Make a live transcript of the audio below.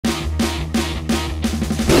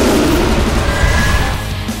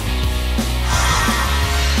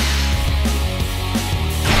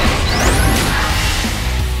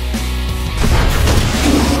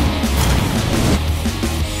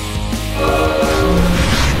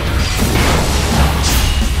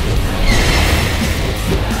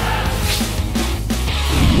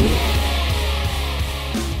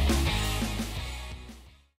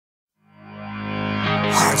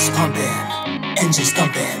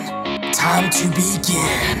time to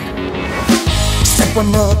begin. Step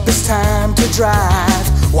on up, it's time to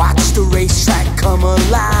drive. Watch the racetrack come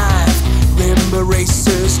alive. RIMBA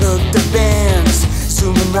racers hook the bends,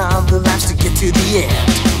 zooming round the laps to get to the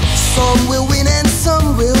end. Some will win and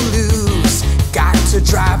some will lose. Got to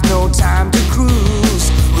drive, no time to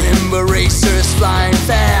cruise. RIMBA racers flying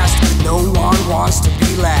fast, no one wants to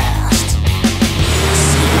be last.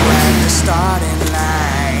 See you at the starting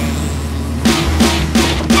line.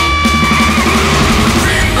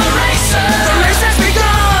 RIMBA Racer, the race has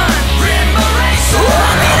begun. RIMBA Racer,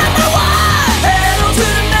 I'll be number one. Pedal to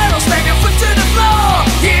the metal, smack your foot to the floor.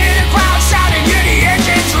 Hear the crowd shouting, hear the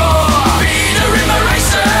engines roar. Be the RIMBA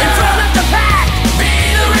Racer, in front of the pack. Be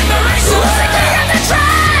the RIMBA Racer, who's the king of the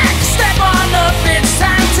track? Step on up, it's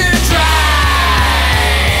time to drive.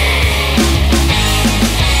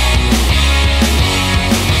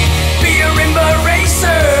 Be a RIMBA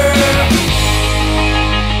Racer.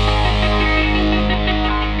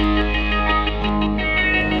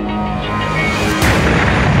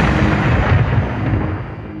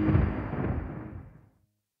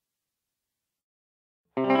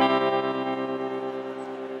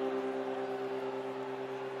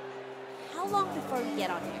 How long before we get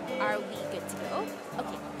on here? Are we good to go?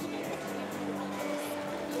 Okay.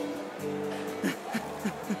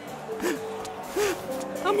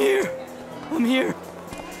 I'm here.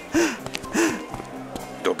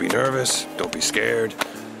 Don't be nervous, don't be scared.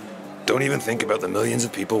 Don't even think about the millions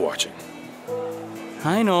of people watching.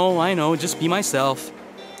 I know, just be myself.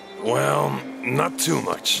 Well, not too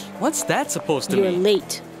much. What's that supposed to You're mean?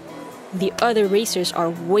 late. The other racers are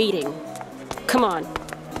waiting. Come on,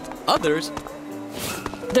 Others?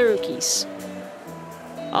 the rookies.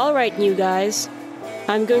 All right, new guys.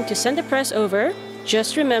 I'm going to send the press over.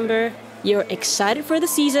 Just remember, you're excited for the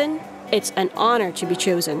season. It's an honor to be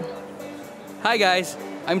chosen. Hi guys,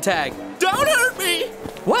 I'm Tag. Don't hurt me!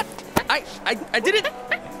 What? I didn't.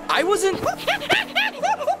 I wasn't.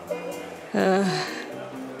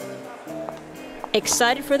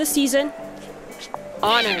 Excited for the season.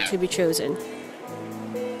 Honor to be chosen.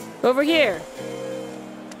 Over here.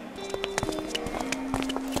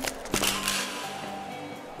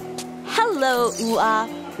 Hello, UA.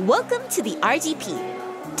 Welcome to the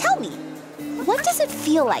RGP. Tell me, what does it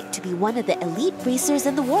feel like to be one of the elite racers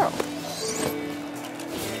in the world?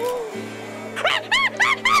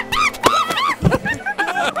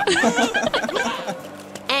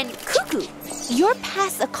 And Cuckoo, your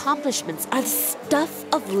past accomplishments are the stuff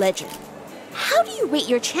of legend. How do you rate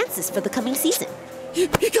your chances for the coming season? You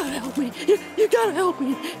gotta help me. You gotta help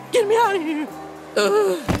me. Get me out of here.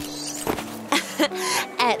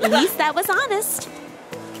 At least that was honest.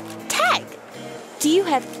 Tag, do you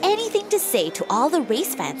have anything to say to all the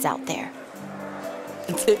race fans out there?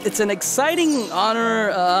 It's an exciting honor.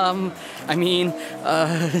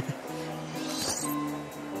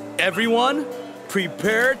 Everyone,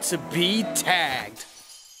 prepare to be tagged.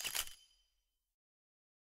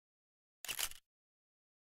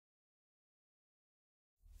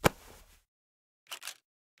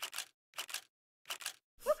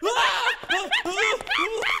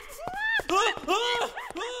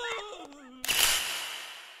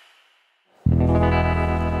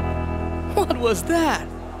 What was that?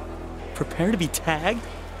 Prepare to be tagged?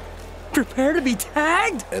 Prepare to be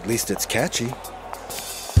tagged? At least it's catchy.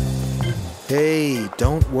 Hey,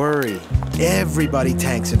 don't worry. Everybody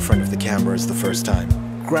tanks in front of the cameras the first time.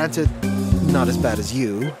 Granted, not as bad as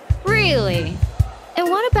you. Really? And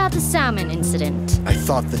what about the salmon incident? I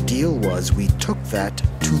thought the deal was we took that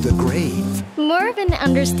to the grave. More of an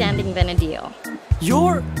understanding than a deal.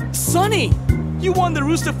 You're Sonny! You won the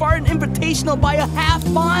Rooster Fartin Invitational by a half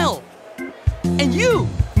mile! And you,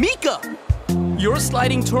 Mika! Your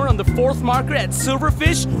sliding turn on the fourth marker at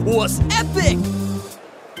Silverfish was epic!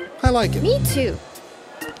 I like it. Me too.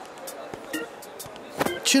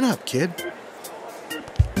 Chin up, kid.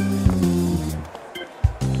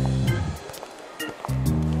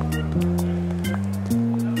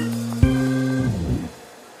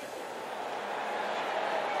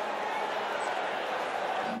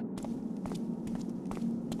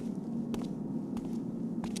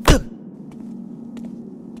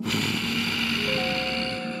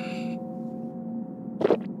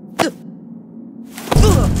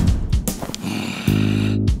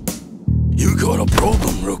 You got a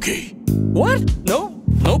problem, rookie. What? No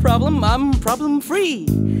problem. I'm problem-free.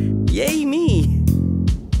 Yay me.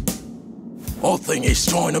 Whole thing is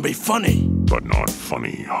trying to be funny. But not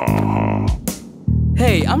funny, ha ha.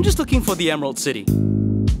 Hey, I'm just looking for the Emerald City.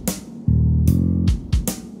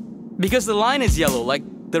 Because the line is yellow, like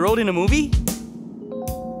the road in a movie?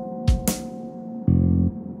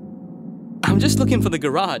 I'm just looking for the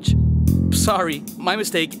garage. Sorry, my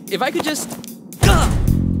mistake. If I could just...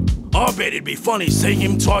 I bet it'd be funny seeing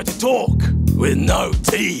him try to talk with no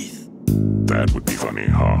teeth. That would be funny,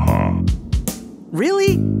 ha.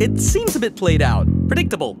 Really? It seems a bit played out.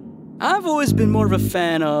 Predictable. I've always been more of a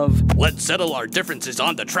fan of... let's settle our differences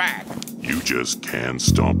on the track. You just can't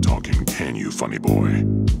stop talking, can you, funny boy?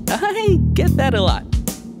 I get that a lot.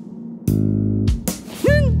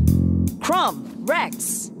 Crumb,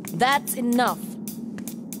 Rex, that's enough.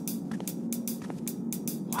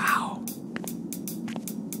 Wow.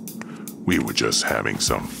 We were just having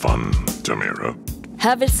some fun, Tamira.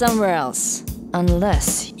 Have it somewhere else.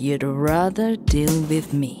 Unless you'd rather deal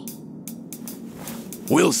with me.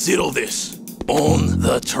 We'll settle this on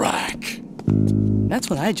the track. That's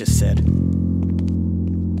what I just said.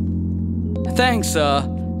 Thanks,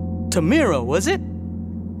 Tamira, was it?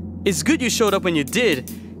 It's good you showed up when you did,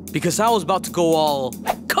 because I was about to go all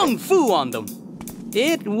kung fu on them.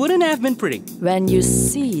 It wouldn't have been pretty. When you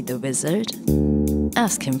see the wizard,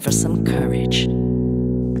 ask him for some courage.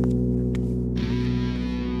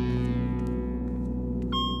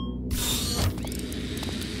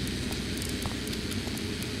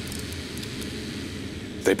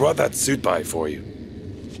 They brought that suit by for you.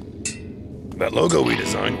 That logo we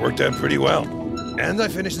designed worked out pretty well. And I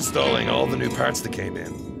finished installing all the new parts that came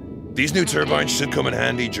in. These new turbines should come in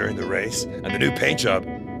handy during the race, and the new paint job...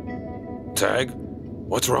 Tag,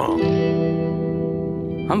 what's wrong?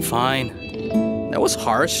 I'm fine. That was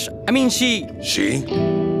harsh. I mean, she... She?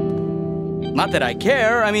 Not that I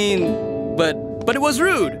care, I mean... But it was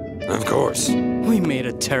rude. Of course. We made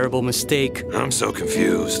a terrible mistake. I'm so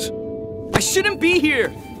confused. I shouldn't be here!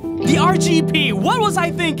 The RGP, what was I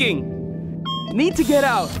thinking? Need to get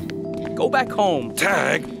out. Go back home.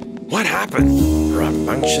 Tag, what happened?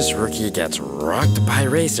 Rambunctious rookie gets rocked by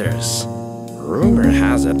racers. Rumor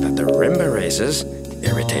has it that the RIMBA Racers,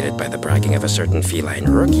 irritated by the bragging of a certain feline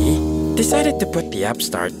rookie, decided to put the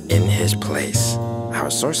upstart in his place. Our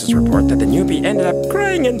sources report that the newbie ended up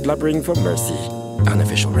crying and blubbering for mercy.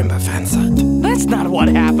 Unofficial RIMBA fan site. That's not what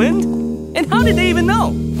happened! And how did they even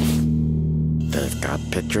know? They've got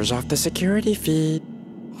pictures off the security feed.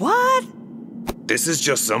 What? This is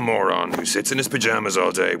just some moron who sits in his pajamas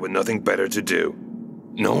all day with nothing better to do.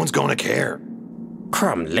 No one's gonna care.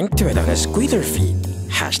 Crumb linked to it on his Squealer feed.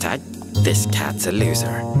 Hashtag, this cat's a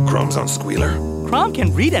loser. Crumb's on Squealer? Crumb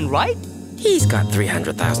can read and write? He's got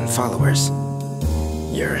 300,000 followers.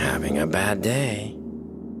 You're having a bad day.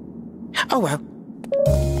 Oh well.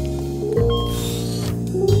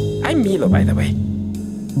 I'm Milo, by the way.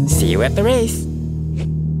 See you at the race.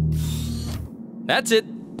 That's it.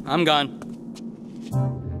 I'm gone.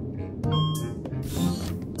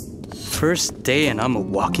 First day and I'm a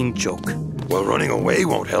walking joke. Well, running away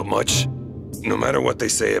won't help much. No matter what they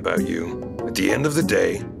say about you, at the end of the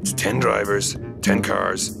day, it's 10 drivers, 10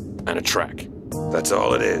 cars, and a track. That's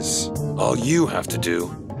all it is. All you have to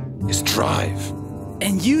do is drive.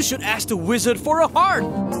 And you should ask the wizard for a heart.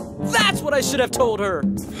 That's what I should have told her.